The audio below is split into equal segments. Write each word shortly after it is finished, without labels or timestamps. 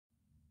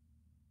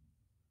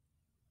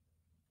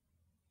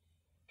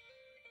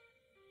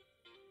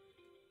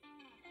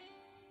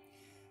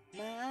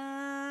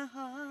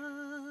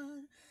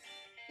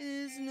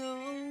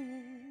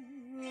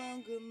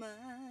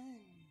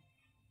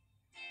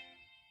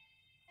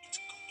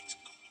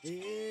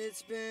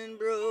It's been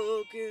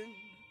broken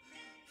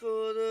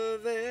for the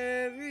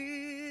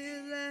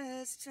very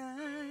last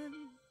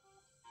time.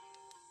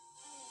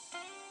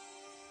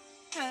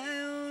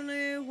 I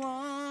only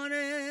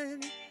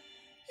wanted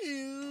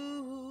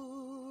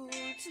you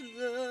to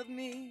love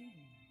me.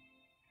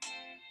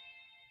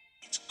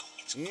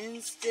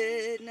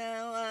 Instead,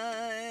 now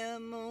I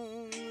am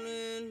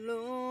only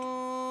lonely.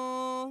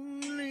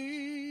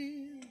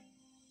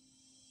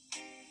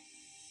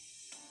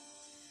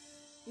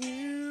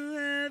 You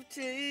have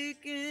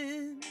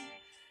taken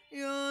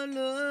your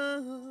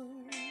love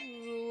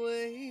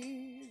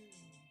away.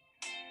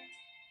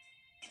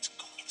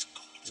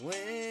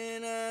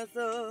 When I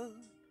thought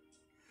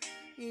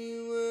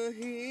you were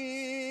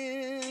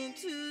here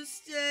to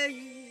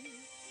stay,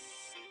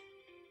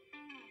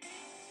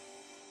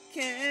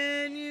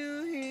 can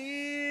you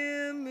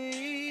hear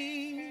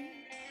me?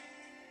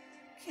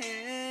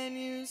 Can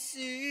you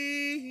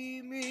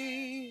see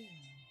me?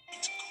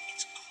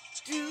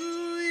 Do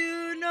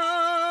you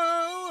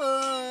know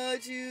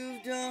what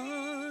you've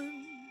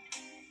done?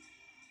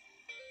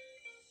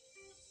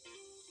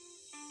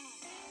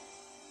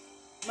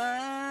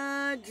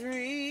 My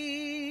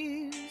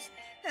dreams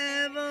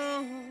have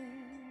all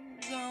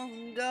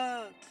gone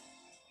dark.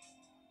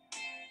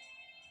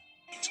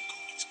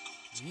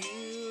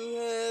 You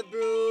have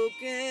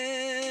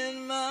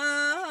broken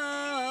my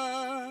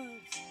heart.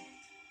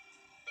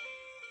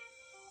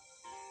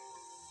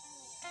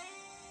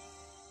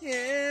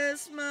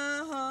 Yes,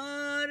 my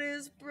heart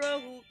is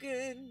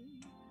broken,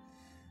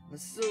 my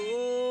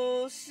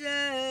soul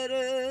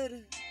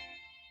shattered,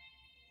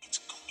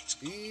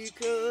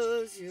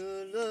 because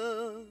your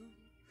love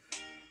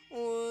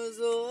was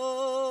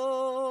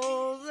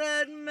all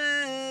that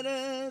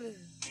mattered.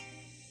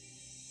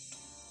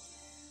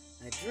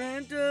 I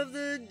dreamt of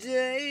the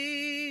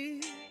day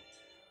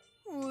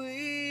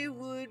we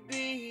would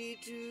be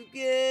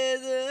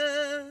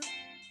together.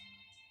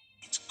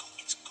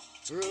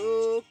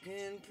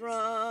 Broken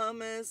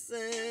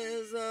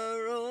promises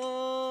are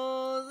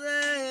all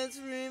that's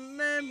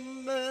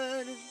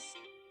remembered.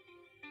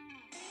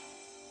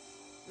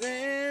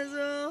 There's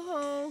a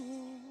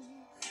hole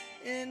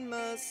in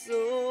my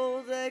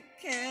soul that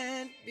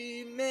can't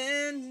be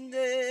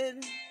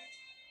mended,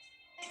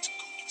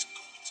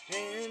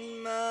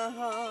 and my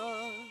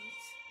heart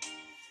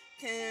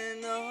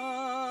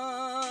cannot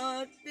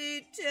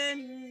be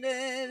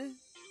tended,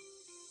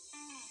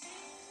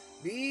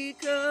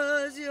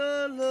 because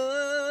your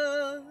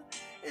love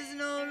is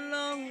no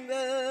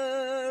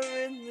longer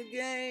in the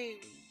game,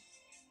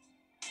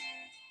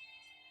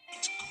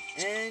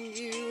 and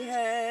you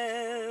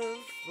have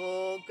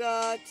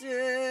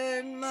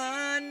forgotten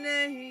my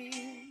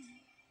name.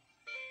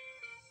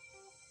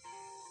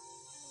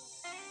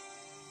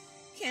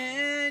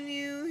 Can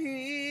you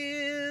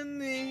hear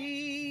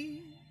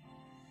me?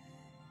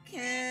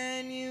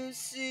 Can you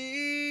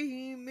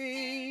see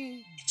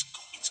me?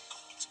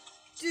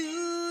 Do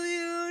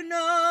you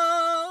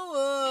know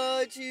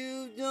what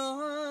you've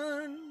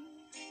done?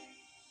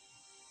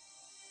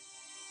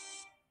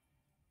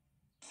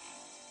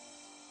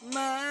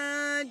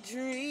 My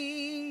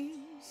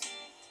dreams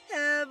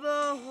have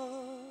all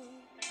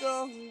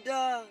gone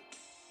dark.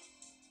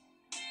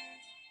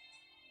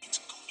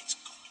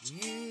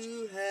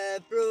 You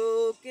have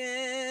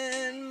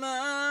broken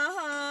my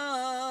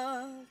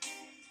heart.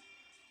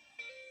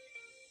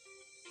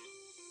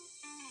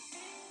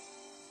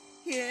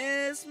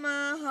 Yes,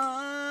 my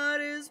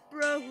heart is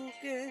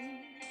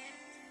broken,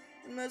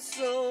 my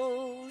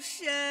soul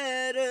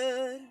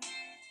shattered,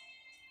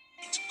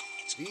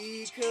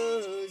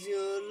 because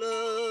your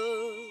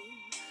love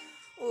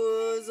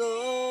was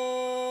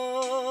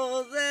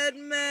all that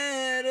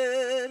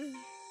mattered.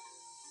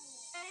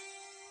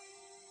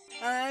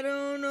 I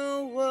don't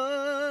know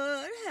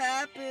what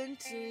happened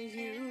to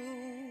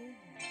you,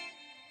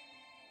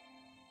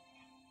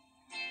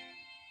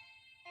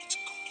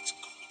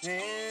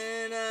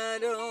 and I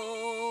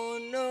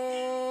don't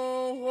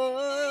know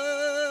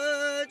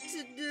what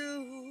to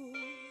do.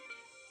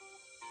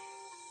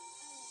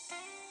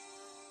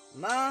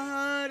 My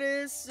heart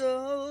is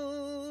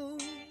so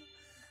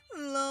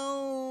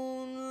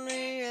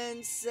lonely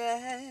and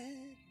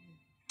sad,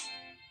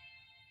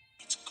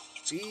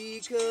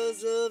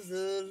 because of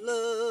the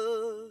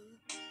love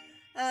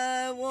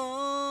I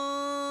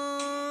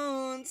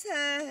once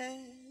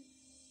had.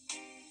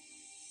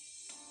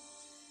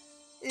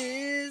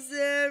 Is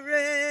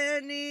there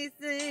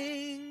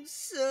anything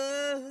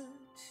such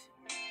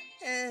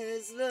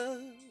as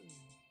love?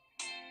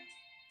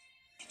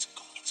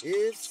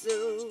 If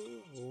so,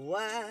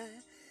 why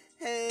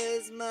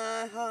has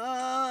my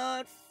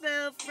heart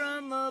fell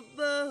from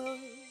above?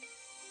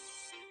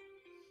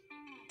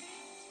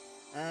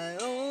 I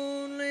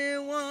only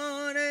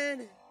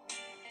wanted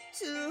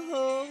to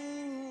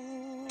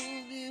hold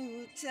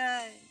you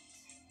tight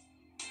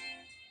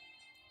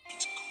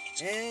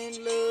and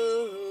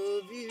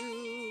love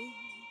you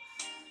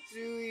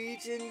through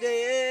each and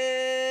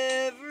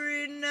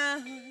every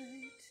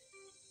night.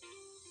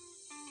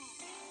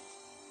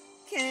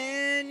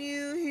 Can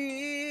you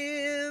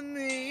hear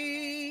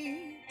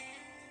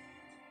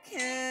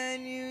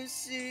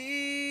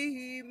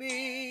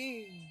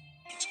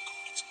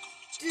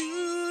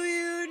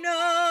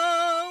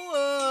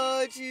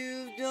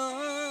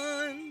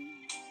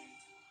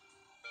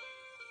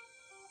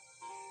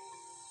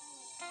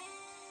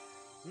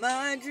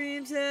My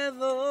dreams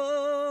have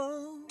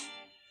all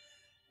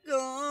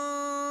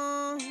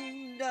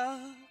gone dark.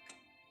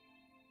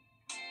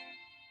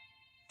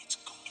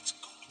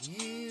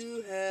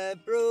 You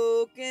have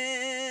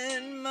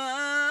broken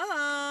my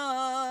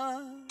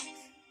heart.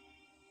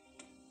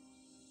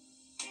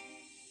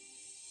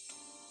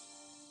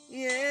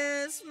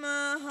 Yes,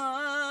 my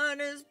heart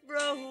is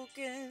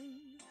broken,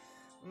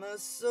 my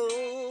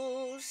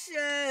soul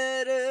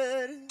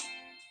shattered,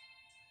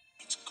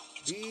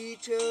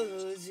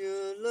 because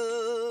your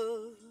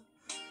love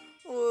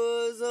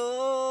was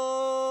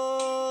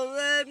all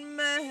that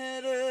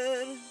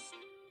mattered.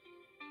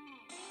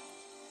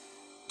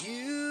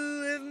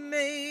 You have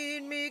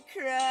made me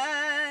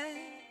cry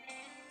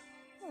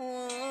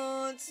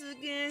once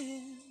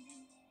again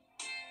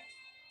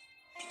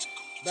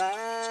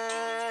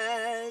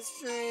by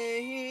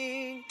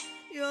saying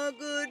your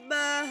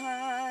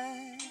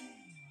goodbye.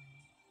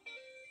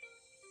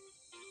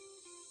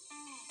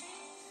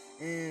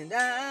 And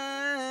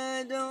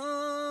I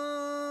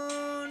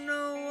don't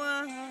know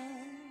why.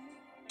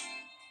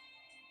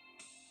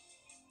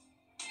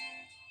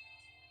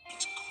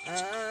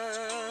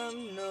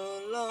 I'm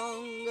no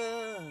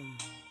longer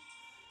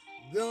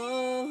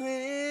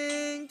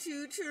going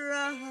to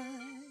try,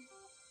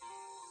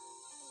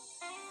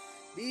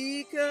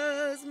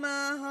 because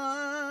my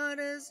heart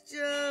has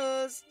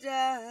just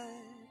died.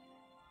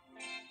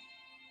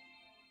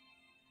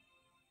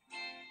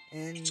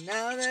 And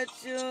now that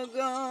you're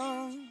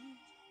gone,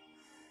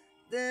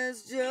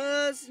 there's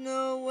just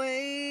no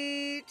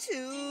way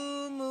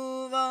to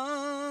move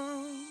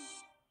on.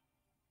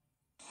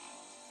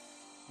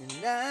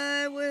 And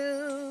I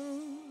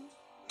will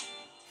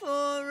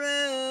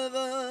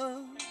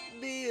forever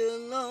be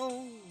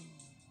alone.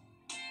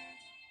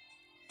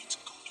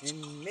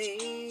 And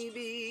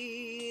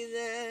maybe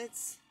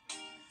that's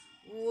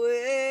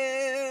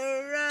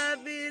where I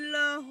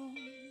belong.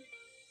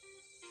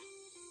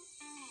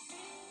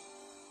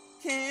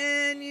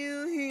 Can you